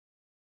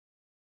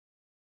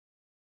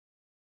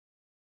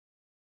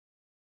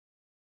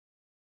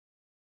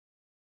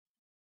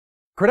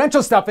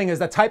Credential stuffing is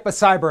the type of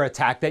cyber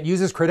attack that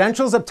uses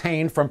credentials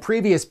obtained from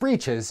previous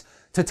breaches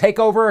to take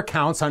over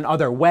accounts on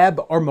other web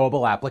or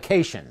mobile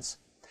applications.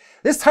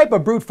 This type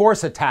of brute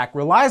force attack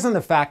relies on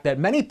the fact that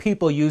many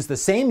people use the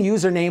same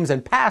usernames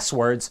and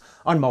passwords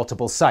on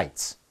multiple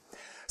sites.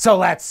 So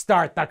let's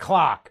start the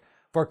clock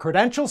for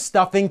credential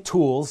stuffing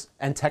tools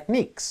and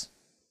techniques.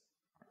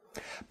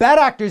 Bad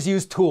actors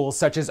use tools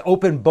such as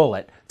Open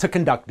Bullet to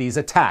conduct these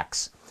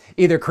attacks,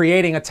 either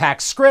creating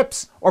attack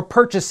scripts or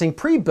purchasing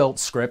pre-built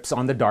scripts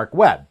on the dark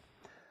web.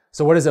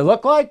 So what does it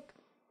look like?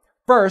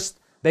 First,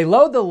 they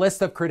load the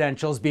list of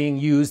credentials being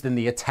used in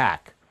the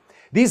attack.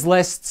 These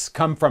lists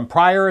come from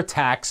prior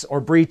attacks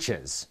or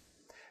breaches.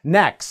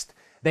 Next,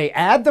 they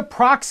add the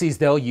proxies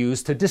they'll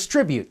use to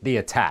distribute the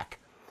attack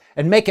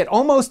and make it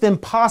almost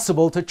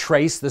impossible to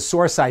trace the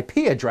source IP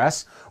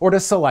address or to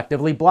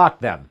selectively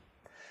block them.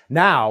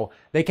 Now,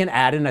 they can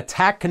add an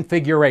attack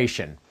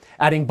configuration,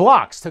 adding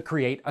blocks to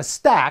create a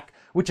stack,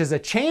 which is a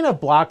chain of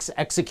blocks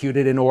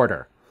executed in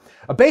order.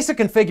 A basic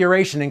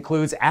configuration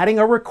includes adding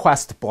a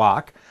request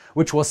block,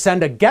 which will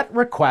send a GET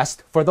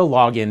request for the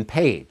login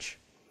page.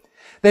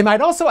 They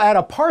might also add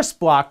a parse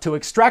block to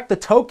extract the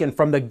token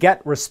from the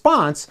GET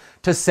response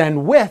to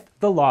send with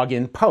the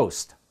login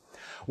post.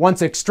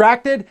 Once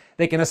extracted,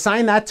 they can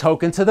assign that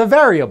token to the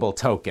variable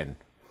token.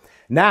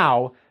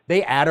 Now,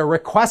 they add a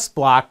request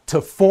block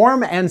to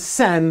form and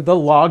send the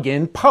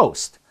login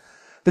post.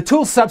 The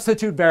tool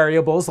substitute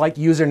variables like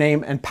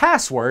username and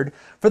password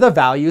for the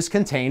values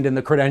contained in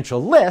the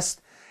credential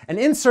list and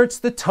inserts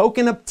the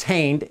token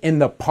obtained in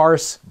the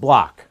parse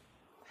block.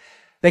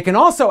 They can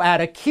also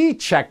add a key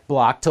check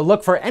block to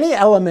look for any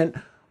element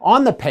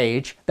on the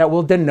page that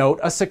will denote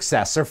a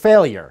success or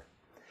failure.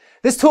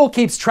 This tool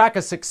keeps track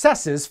of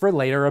successes for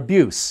later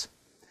abuse.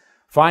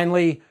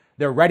 Finally,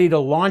 they're ready to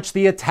launch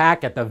the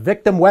attack at the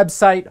victim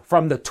website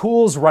from the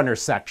Tools Runner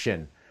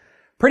section.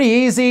 Pretty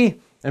easy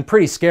and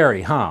pretty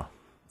scary, huh?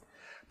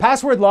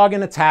 Password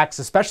login attacks,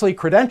 especially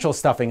credential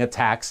stuffing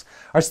attacks,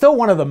 are still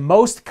one of the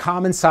most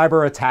common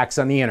cyber attacks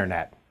on the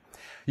internet.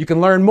 You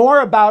can learn more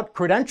about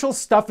credential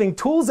stuffing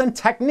tools and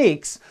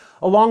techniques,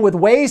 along with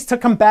ways to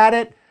combat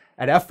it,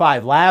 at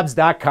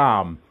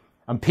f5labs.com.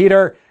 I'm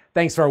Peter.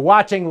 Thanks for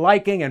watching,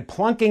 liking, and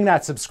plunking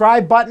that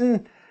subscribe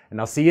button, and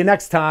I'll see you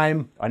next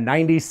time on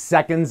 90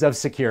 Seconds of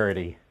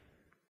Security.